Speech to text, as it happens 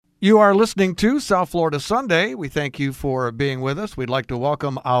You are listening to South Florida Sunday. We thank you for being with us. We'd like to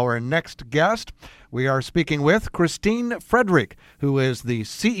welcome our next guest. We are speaking with Christine Frederick, who is the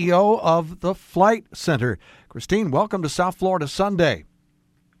CEO of the Flite Center. Christine, welcome to South Florida Sunday.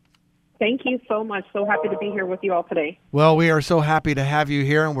 Thank you so much. So happy to be here with you all today. Well, we are so happy to have you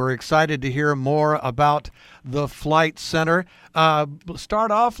here, and we're excited to hear more about the Flite Center.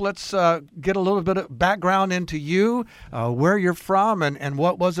 Start off, let's get a little bit of background into you, where you're from, and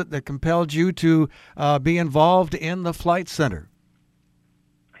what was it that compelled you to be involved in the Flite Center?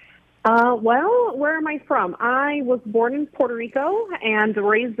 Well, where am I from? I was born in Puerto Rico and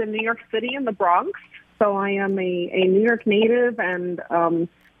raised in New York City in the Bronx. So I am a New York native and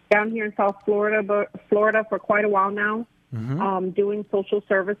down here in South Florida for quite a while now, doing social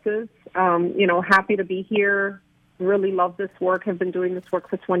services. Happy to be here. Really love this work. Have been doing this work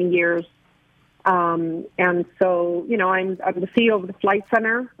for 20 years. And so, I'm the CEO of the Flite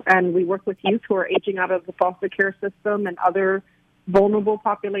Center, and we work with youth who are aging out of the foster care system and other vulnerable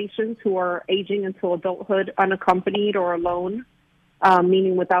populations who are aging into adulthood unaccompanied or alone,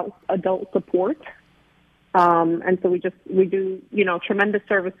 meaning without adult support. And so we do, tremendous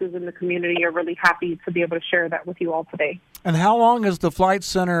services in the community. Are really happy to be able to share that with you all today. And how long has the Flite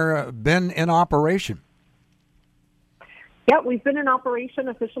Center been in operation? Yeah, we've been in operation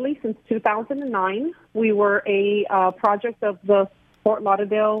officially since 2009. We were a project of the Fort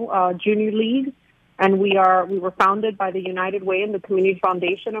Lauderdale Junior League, and we were founded by the United Way and the Community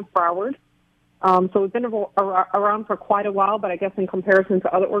Foundation of Broward. So we've been around for quite a while, but I guess in comparison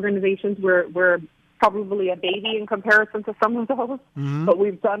to other organizations, we're probably a baby in comparison to some of those. Mm-hmm. But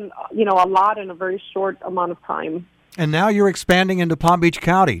we've done, a lot in a very short amount of time. And now you're expanding into Palm Beach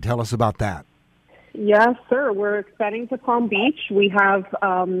County. Tell us about that. Yes, sir. We're expanding to Palm Beach. We have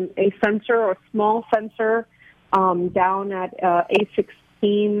a center, or small center, down at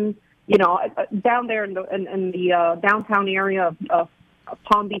A16, down there in the downtown area of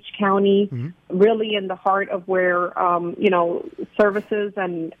Palm Beach County, really in the heart of where, services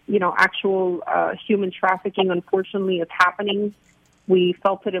and, actual human trafficking, unfortunately, is happening. We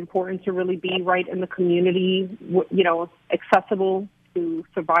felt it important to really be right in the community, accessible to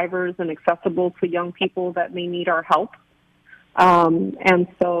survivors and accessible to young people that may need our help. And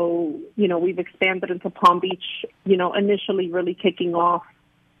so, we've expanded into Palm Beach, initially really kicking off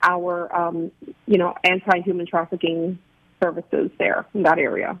our, anti-human trafficking services there in that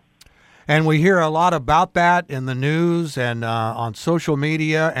area. And we hear a lot about that in the news and on social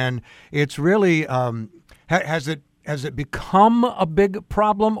media, and it's really has it become a big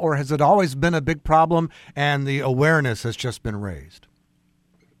problem, or has it always been a big problem and the awareness has just been raised?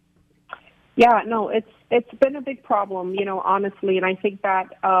 Yeah, no, it's been a big problem, honestly, and I think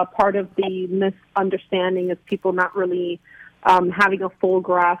that part of the misunderstanding is people not really having a full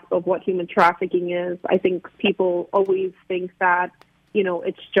grasp of what human trafficking is. I think people always think that,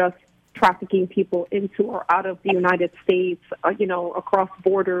 it's just trafficking people into or out of the United States, across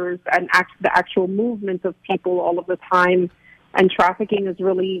borders, and the actual movement of people all of the time. And trafficking is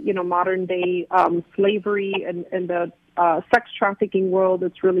really, modern day slavery, and in the sex trafficking world,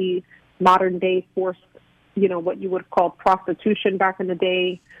 it's really modern day forced, what you would call prostitution back in the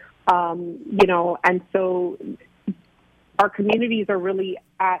day, and so our communities are really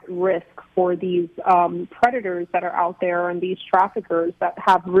at risk for these predators that are out there, and these traffickers that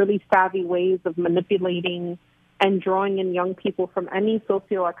have really savvy ways of manipulating and drawing in young people from any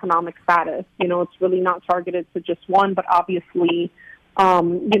socioeconomic status. It's really not targeted to just one, but obviously,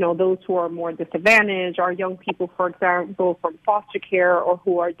 those who are more disadvantaged are young people, for example, from foster care or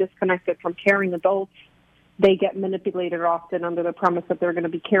who are disconnected from caring adults. They get manipulated often under the premise that they're going to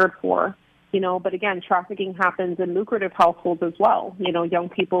be cared for. But again, trafficking happens in lucrative households as well. Young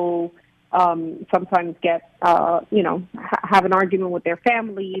people sometimes get, have an argument with their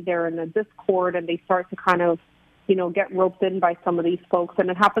family. They're in a discord, and they start to kind of, get roped in by some of these folks. And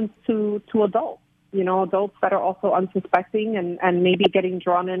it happens to adults, adults that are also unsuspecting and maybe getting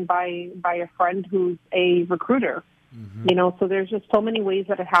drawn in by a friend who's a recruiter. Mm-hmm. So there's just so many ways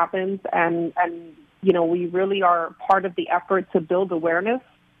that it happens. And we really are part of the effort to build awareness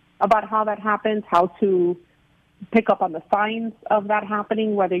about how that happens, how to pick up on the signs of that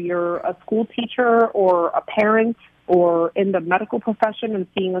happening, whether you're a school teacher or a parent or in the medical profession and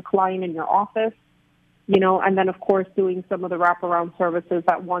seeing a client in your office, and then, of course, doing some of the wraparound services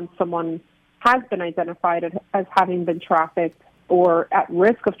that once someone has been identified as having been trafficked or at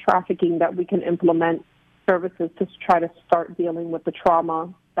risk of trafficking, that we can implement services to try to start dealing with the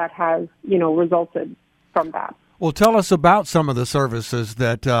trauma that has, resulted from that. Well, tell us about some of the services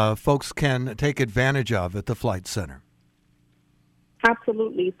that folks can take advantage of at the Flite Center.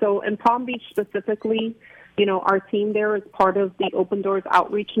 Absolutely. So in Palm Beach specifically, our team there is part of the Open Doors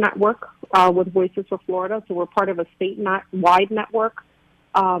Outreach Network with Voices for Florida. So we're part of a state-wide network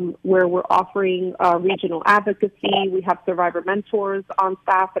where we're offering regional advocacy. We have survivor mentors on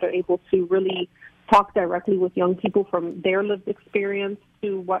staff that are able to really talk directly with young people from their lived experience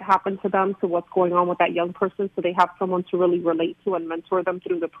to what happened to them, to what's going on with that young person, so they have someone to really relate to and mentor them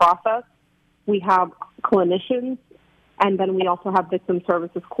through the process. We have clinicians, and then we also have victim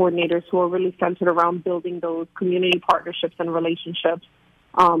services coordinators who are really centered around building those community partnerships and relationships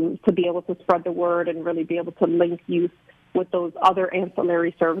to be able to spread the word and really be able to link youth with those other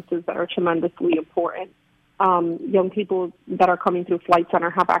ancillary services that are tremendously important. Young people that are coming through Flite Center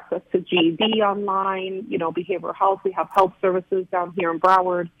have access to GED online, behavioral health. We have health services down here in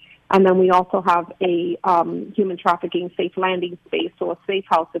Broward. And then we also have a human trafficking safe landing space, so a safe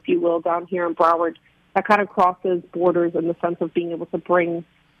house, if you will, down here in Broward that kind of crosses borders in the sense of being able to bring,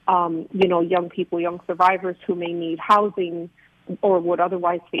 young people, young survivors who may need housing or would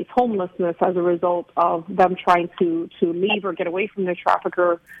otherwise face homelessness as a result of them trying to leave or get away from their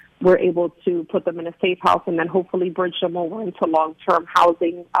trafficker. We're able to put them in a safe house and then hopefully bridge them over into long-term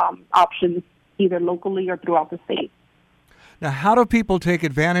housing options, either locally or throughout the state. Now, how do people take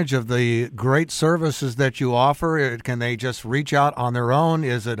advantage of the great services that you offer? Can they just reach out on their own?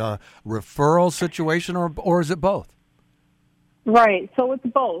 Is it a referral situation or is it both? Right. So it's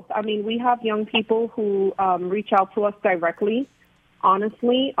both. I mean, we have young people who reach out to us directly,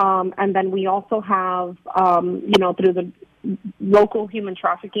 honestly. And then we also have, through the local human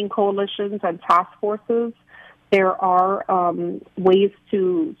trafficking coalitions and task forces, there are ways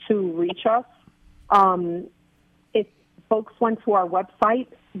to reach us. If folks went to our website,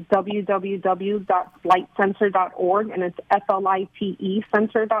 www.flitecenter.org, and it's FLITE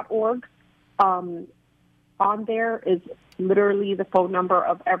center.org, on there is literally the phone number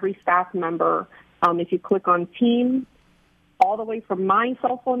of every staff member. If you click on team, all the way from my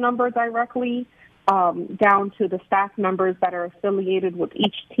cell phone number directly down to the staff members that are affiliated with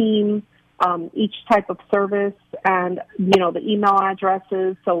each team, each type of service, and, the email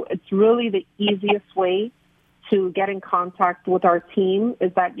addresses. So it's really the easiest way to get in contact with our team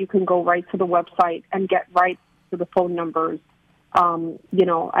is that you can go right to the website and get right to the phone numbers, and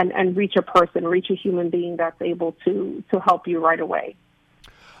reach a person, reach a human being that's able to help you right away.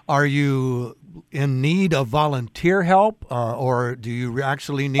 Are you in need of volunteer help, or do you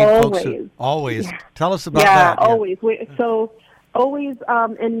actually need always. folks? Always. Yeah. Tell us about that. Yeah, always. Always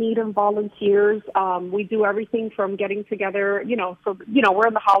in need of volunteers. We do everything from getting together, we're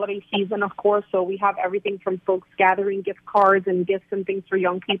in the holiday season, of course, so we have everything from folks gathering gift cards and gifts and things for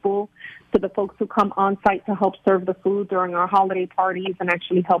young people to the folks who come on site to help serve the food during our holiday parties and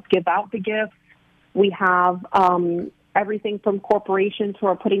actually help give out the gifts. We have everything from corporations who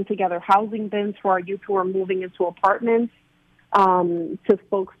are putting together housing bins for our youth who are moving into apartments, to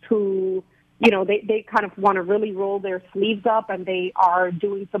folks who, they kind of want to really roll their sleeves up and they are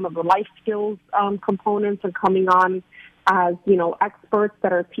doing some of the life skills components and coming on as, experts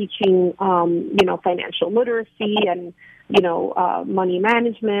that are teaching, financial literacy and, money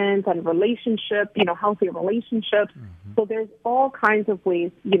management and relationship, healthy relationships. Mm-hmm. So there's all kinds of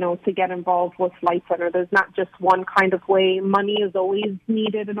ways, to get involved with Flite Center. There's not just one kind of way. Money is always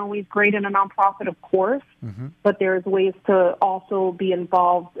needed and always great in a nonprofit, of course, mm-hmm. but there's ways to also be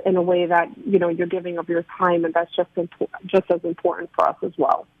involved in a way that, you're giving of your time, and that's just as important for us as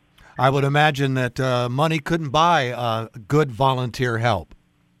well. I would imagine that money couldn't buy good volunteer help.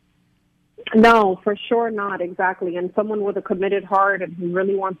 No, for sure not, exactly. And someone with a committed heart and who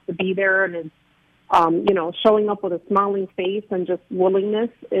really wants to be there and is, showing up with a smiling face and just willingness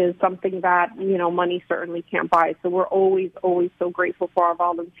is something that, money certainly can't buy. So we're always, always so grateful for our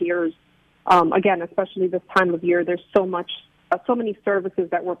volunteers. Again, especially this time of year, there's so many services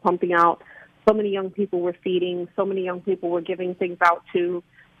that we're pumping out, so many young people we're feeding, so many young people we're giving things out to.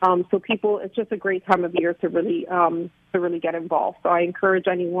 So people, it's just a great time of year to really get involved. So I encourage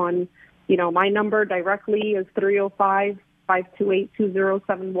anyone. My number directly is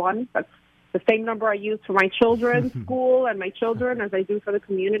 305-528-2071. That's the same number I use for my children's school and my children as I do for the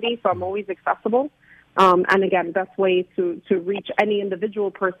community, so I'm always accessible. And again, best way to reach any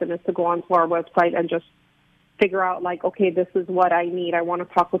individual person is to go onto our website and just figure out, okay, this is what I need. I want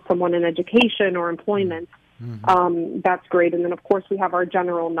to talk with someone in education or employment. Mm-hmm. That's great. And then, of course, we have our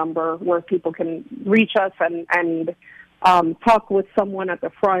general number where people can reach us and talk with someone at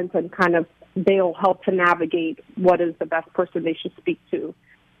the front and they'll help to navigate what is the best person they should speak to.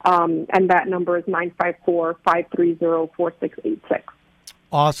 And that number is 954-530-4686.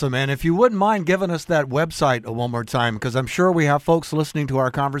 Awesome. And if you wouldn't mind giving us that website one more time, because I'm sure we have folks listening to our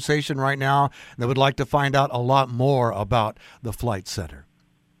conversation right now that would like to find out a lot more about the Flite Center.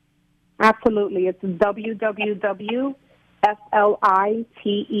 Absolutely. It's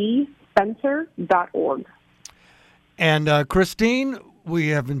www.flitecenter.org. And Christine, we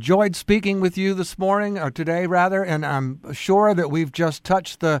have enjoyed speaking with you this morning, or today rather, and I'm sure that we've just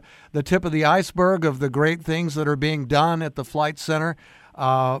touched the tip of the iceberg of the great things that are being done at the Flite Center.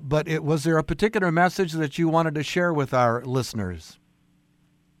 But was there a particular message that you wanted to share with our listeners?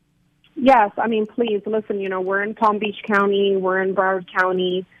 Yes, I mean, please listen. We're in Palm Beach County, we're in Broward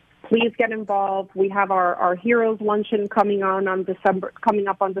County. Please get involved. We have our Heroes Luncheon coming up on December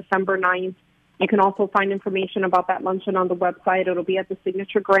 9th. You can also find information about that luncheon on the website. It'll be at the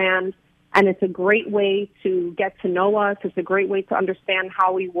Signature Grand, and it's a great way to get to know us. It's a great way to understand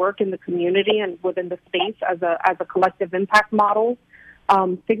how we work in the community and within the space as a collective impact model.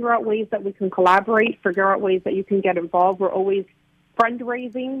 Figure out ways that we can collaborate, figure out ways that you can get involved. We're always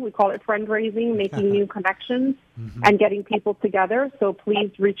friend-raising. We call it friend-raising, making new connections and getting people together. So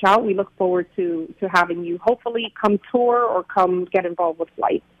please reach out. We look forward to having you hopefully come tour or come get involved with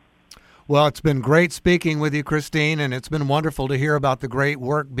Flite. Well, it's been great speaking with you, Christine, and it's been wonderful to hear about the great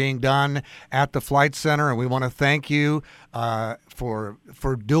work being done at the Flite Center, and we want to thank you for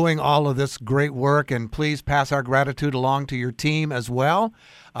doing all of this great work, and please pass our gratitude along to your team as well.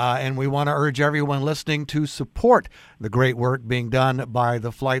 And we want to urge everyone listening to support the great work being done by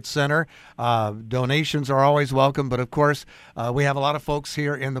the Flite Center. Donations are always welcome, but of course, we have a lot of folks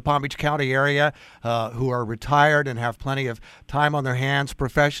here in the Palm Beach County area who are retired and have plenty of time on their hands,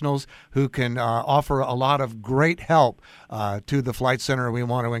 professionals who can offer a lot of great help to the Flite Center. We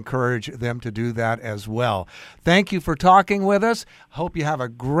want to encourage them to do that as well. Thank you for talking with us. Hope you have a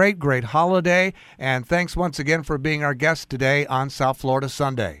great, great holiday, and thanks once again for being our guest today on South Florida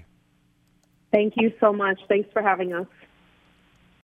Sunday. Thank you so much. Thanks for having us.